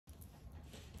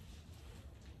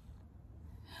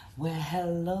Well,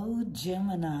 hello,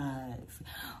 Geminis.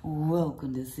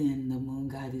 Welcome to Sin the Moon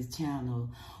Goddess channel.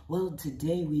 Well,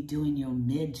 today we're doing your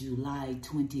mid-July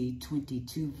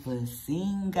 2022 for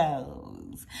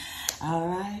singles. All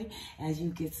right. As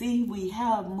you can see, we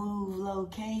have moved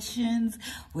locations.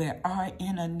 We are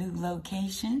in a new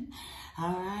location.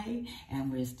 All right. And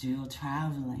we're still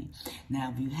traveling.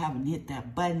 Now, if you haven't hit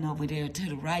that button over there to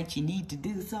the right, you need to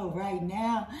do so right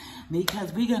now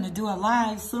because we're going to do a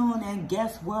live soon and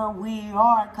guess where we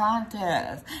are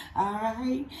contest. All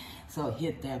right. So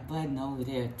hit that button over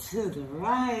there to the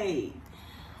right.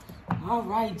 All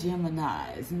right,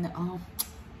 Geminis.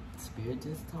 Spirit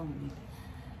just told me.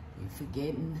 You're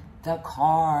forgetting the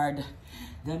card.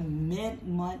 The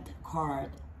mid-month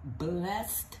card.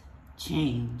 Blessed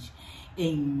change.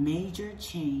 A major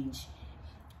change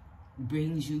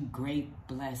brings you great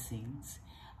blessings.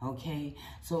 Okay,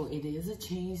 so it is a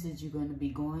change that you're going to be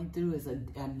going through. It's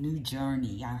a new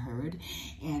journey, I heard.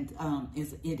 And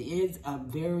it is a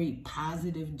very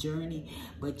positive journey,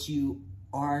 but you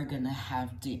are going to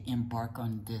have to embark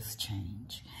on this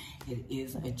change. It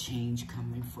is a change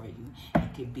coming for you.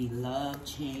 It could be love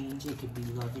change. It could be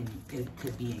loving. It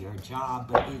could be your job,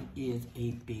 but it is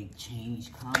a big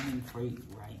change coming for you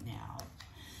right now.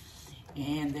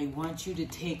 And they want you to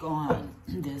take on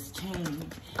this change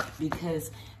because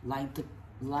like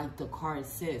the card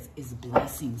says, it's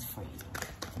blessings for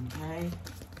you. Okay?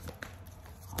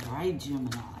 All right,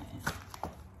 Geminis.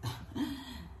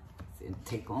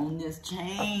 Take on this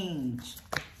change.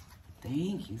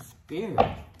 Thank you, Spirit.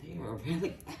 They are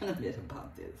really adamant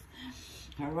about this.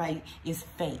 All right, it's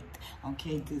faith.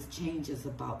 Okay, this change is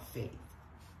about faith.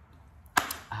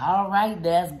 All right,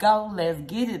 let's go. Let's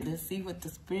get it. Let's see what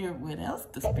else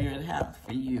the Spirit has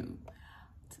for you.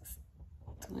 Just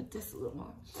do it this a little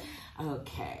more.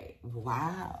 Okay,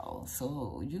 wow.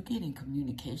 So you're getting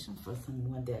communication for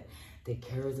someone that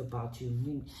cares about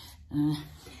you.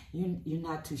 You're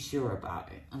not too sure about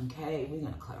it. Okay, we're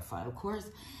going to clarify. Of course,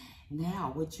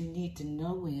 now what you need to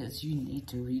know is you need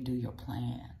to redo your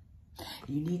plan.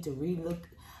 You need to relook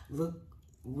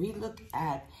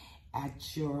at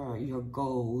your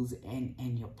goals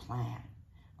and your plan.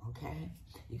 Okay,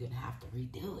 you're going to have to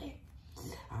redo it.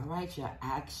 All right, your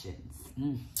actions.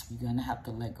 You're going to have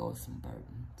to let go of some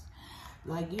burdens.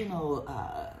 Like, you know,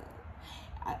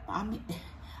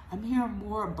 I'm hearing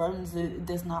more burdens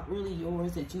that's not really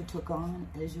yours that you took on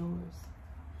as yours.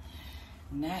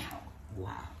 Now,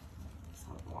 wow. It's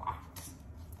a lot.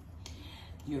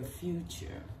 Your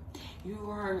future. You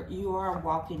are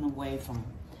walking away from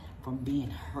being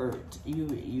hurt.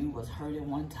 You was hurt at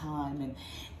one time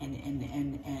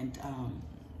and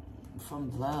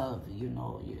from love, you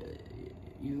know,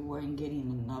 you weren't getting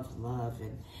enough love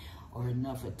or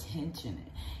enough attention,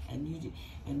 and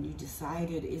you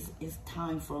decided it's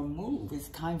time for a move. It's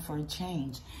time for a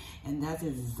change, and that's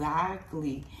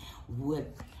exactly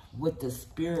what the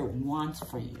Spirit wants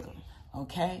for you.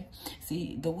 Okay,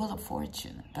 see, the Wheel of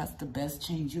Fortune, that's the best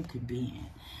change you could be in.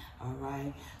 All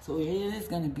right, so it is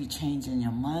going to be changing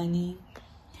your money.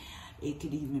 It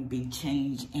could even be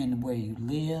changed in where you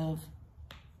live.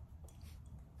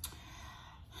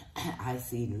 I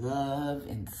see love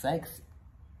and sex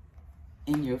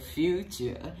in your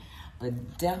future,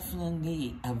 but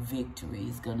definitely a victory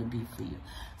is going to be for you.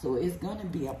 So it's going to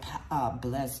be a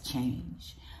blessed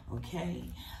change, okay?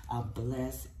 A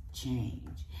blessed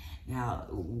change. Now,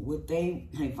 what they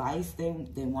advise, they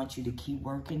want you to keep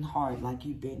working hard like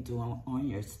you've been doing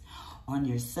on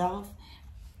yourself,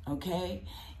 okay?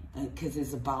 Because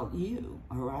it's about you,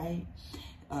 all right?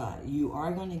 You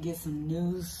are going to get some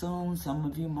news soon. Some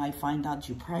of you might find out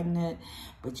you're pregnant,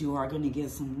 but you are going to get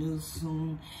some news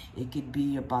soon. It could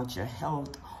be about your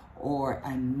health or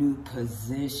a new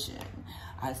position.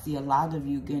 I see a lot of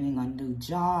you getting a new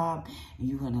job.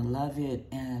 You're going to love it,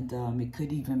 and it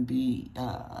could even be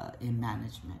in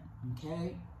management,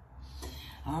 okay?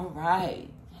 All right.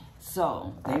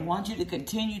 So they want you to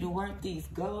continue to work these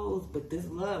goals, but this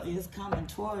love is coming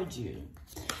towards you.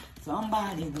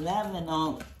 Somebody's loving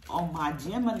on my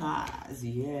Geminis,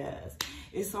 yes.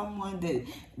 It's someone that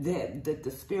the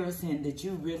Spirit's saying that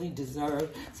you really deserve.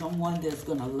 Someone that's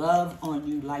going to love on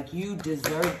you like you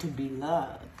deserve to be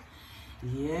loved.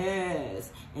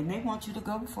 Yes. And they want you to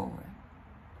go for it.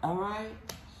 All right?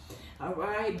 All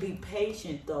right. Be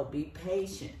patient, though. Be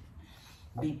patient.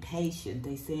 Be patient.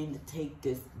 They're saying to take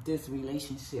this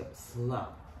relationship slow.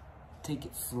 Take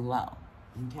it slow.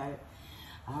 Okay?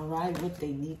 All right, what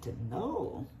they need to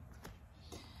know.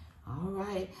 All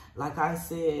right, like I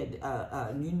said,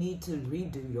 you need to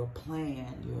redo your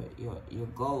plan, your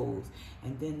goals,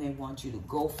 and then they want you to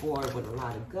go for it with a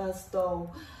lot of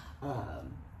gusto.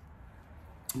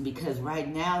 Because right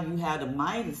now you have the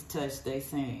Midas touch, they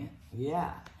saying.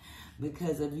 Yeah.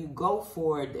 Because if you go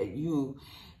for it, you're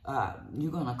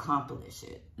going to accomplish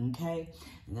it. Okay?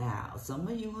 Now, some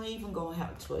of you ain't even going to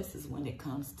have choices when it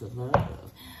comes to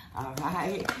love. All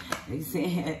right? They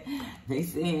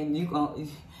saying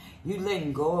you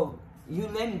letting go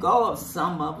of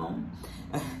some of them.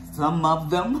 Some of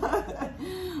them.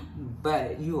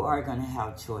 But you are going to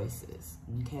have choices.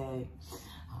 Okay?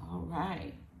 All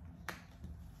right.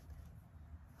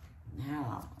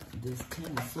 Now, this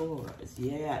 10 of Swords,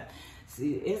 yeah.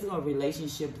 See, it's a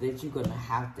relationship that you're going to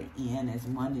have to end as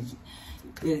much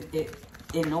as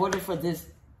in order for this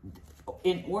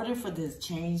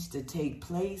change to take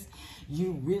place,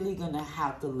 you're really going to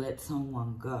have to let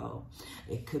someone go.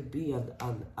 It could be a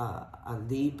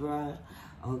Libra,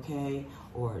 okay,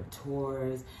 or a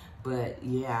Taurus. But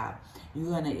yeah,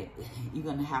 you're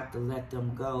gonna have to let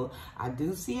them go. I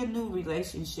do see a new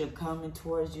relationship coming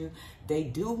towards you. They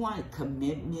do want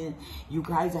commitment. You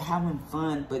guys are having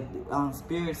fun, but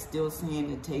Spirit's still saying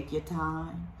to take your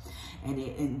time.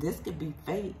 And this could be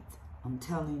fate. I'm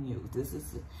telling you, this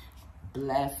is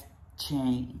blessed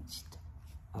changed.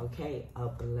 Okay, a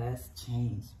blessed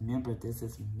change. Remember, this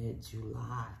is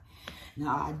mid-July.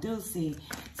 Now, I do see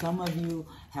some of you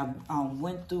have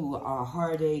went through a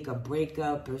heartache, a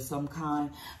breakup or some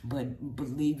kind, but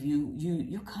believe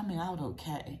you're coming out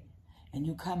okay. And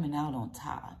you're coming out on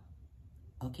top.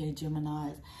 Okay,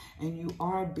 Geminis? And you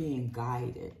are being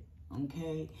guided,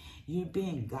 okay? You're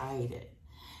being guided,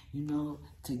 you know,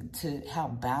 to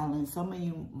have balance. Some of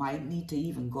you might need to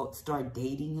even start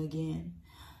dating again,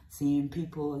 seeing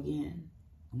people again,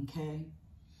 okay?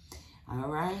 All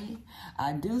right.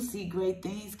 I do see great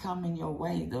things coming your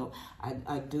way, though.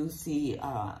 I do see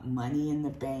money in the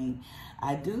bank.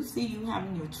 I do see you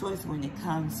having your choice when it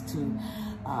comes to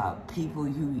people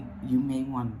you may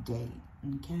want to date.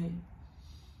 Okay.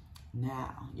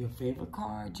 Now, your favorite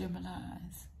card,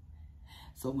 Geminis.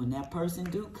 So when that person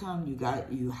do come, you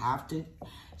have to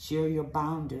share your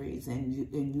boundaries, and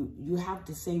you have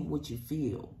to say what you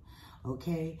feel.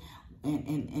 Okay.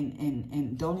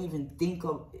 And don't even think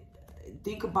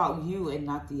about you and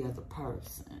not the other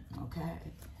person,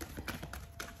 okay?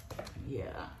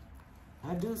 Yeah.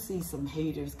 I do see some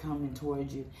haters coming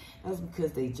towards you. That's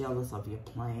because they jealous of your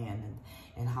plan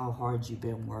and how hard you've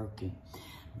been working.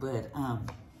 But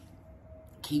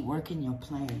keep working your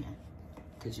plan,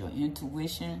 because your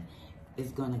intuition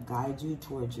is going to guide you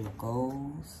towards your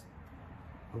goals,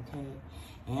 okay?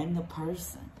 And the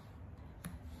person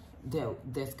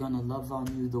that's going to love on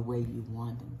you the way you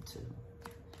want them to.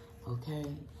 Okay,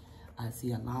 I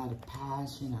see a lot of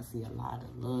passion. I see a lot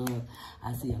of love.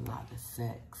 I see a lot of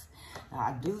sex. Now,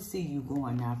 I do see you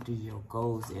going after your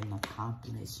goals and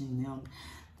accomplishing them.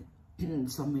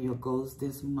 Some of your goals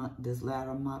this month, this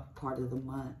latter month, part of the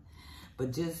month.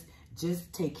 But just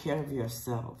take care of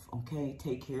yourself, okay?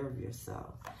 Take care of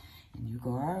yourself. And you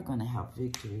are going to have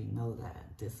victory, know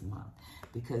that, this month.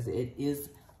 Because it is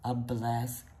a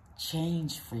blessed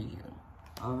change for you,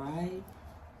 all right?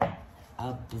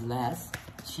 A blessed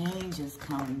change is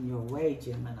coming your way,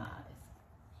 Geminis.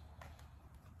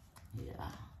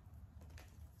 Yeah.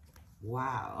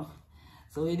 Wow.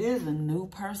 So it is a new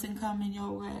person coming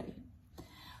your way.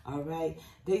 All right.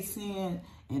 They saying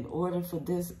in order for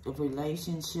this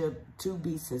relationship to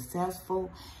be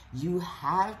successful, you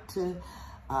have to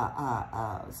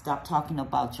stop talking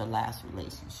about your last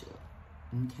relationship.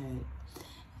 Okay.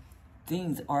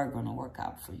 Things are going to work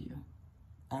out for you.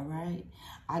 All right.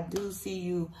 I do see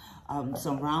you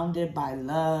surrounded by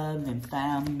love and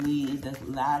family the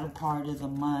latter part of the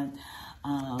month.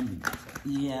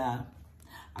 Yeah.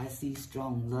 I see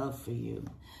strong love for you.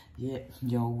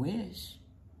 Your wish.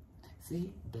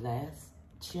 See? Blessed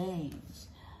change.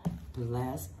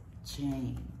 Blessed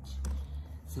change.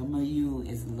 Some of you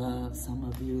is love. Some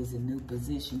of you is a new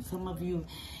position. Some of you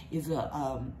is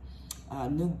a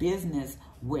new business.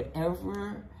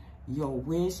 Whatever your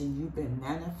wish and you've been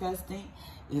manifesting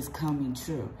is coming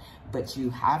true. But you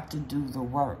have to do the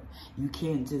work. You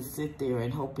can't just sit there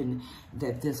and hoping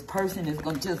that this person is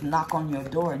going to just knock on your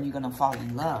door and you're going to fall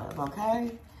in love,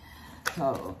 okay?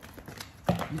 So,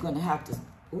 you're going to have to,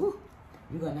 we're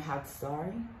going to have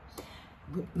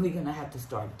to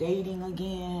start dating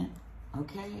again,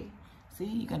 okay? See,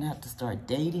 you're going to have to start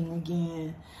dating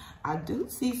again. I do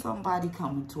see somebody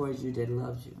coming towards you that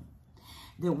loves you,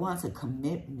 that wants a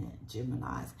commitment,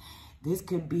 Geminis. This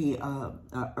could be a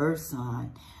earth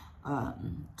sign,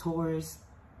 Taurus,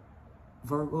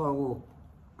 Virgo,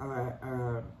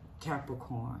 or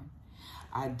Capricorn.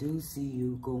 I do see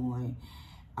you going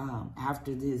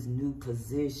after this new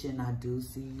position, I do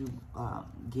see you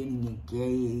getting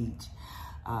engaged,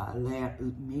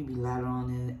 maybe later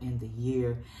on in the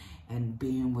year, and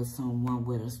being with someone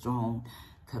with a strong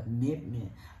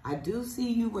commitment. I do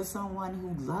see you with someone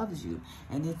who loves you,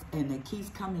 and it keeps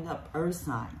coming up earth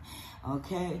sign,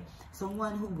 okay?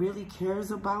 Someone who really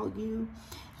cares about you,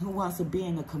 who wants to be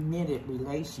in a committed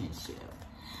relationship.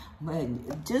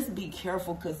 But just be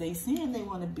careful, because they saying they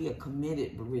want to be a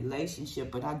committed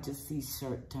relationship, but I just see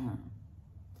short term,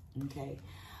 okay?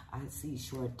 I see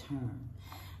short term.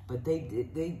 But they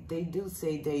do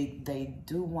say they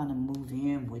do want to move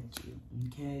in with you,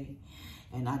 okay?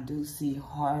 And I do see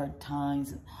hard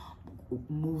times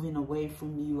moving away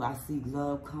from you. I see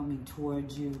love coming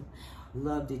towards you,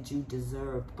 love that you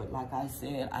deserve. But like I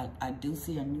said, I do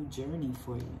see a new journey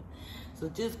for you. So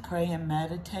just pray and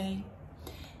meditate,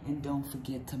 and don't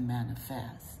forget to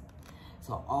manifest.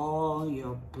 So all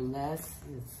your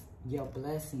blessings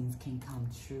can come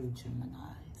true,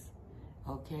 Geminis.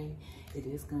 Okay? It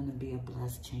is going to be a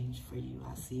blessed change for you.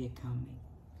 I see it coming.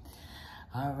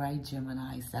 All right,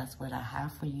 Geminis, that's what I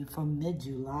have for you for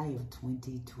mid-July of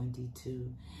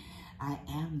 2022. I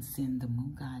am Sin the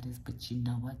Moon Goddess, but you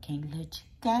know I can't let you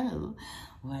go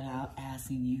without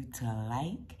asking you to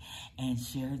like and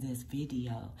share this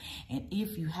video. And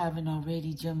if you haven't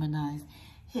already, Geminis,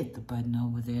 hit the button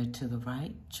over there to the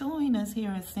right. Join us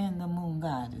here at Sin the Moon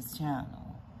Goddess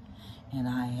channel. And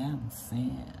I am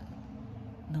Sin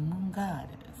the Moon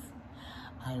Goddess.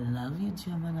 I love you,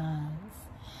 Geminis.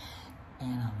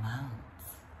 And I'm out.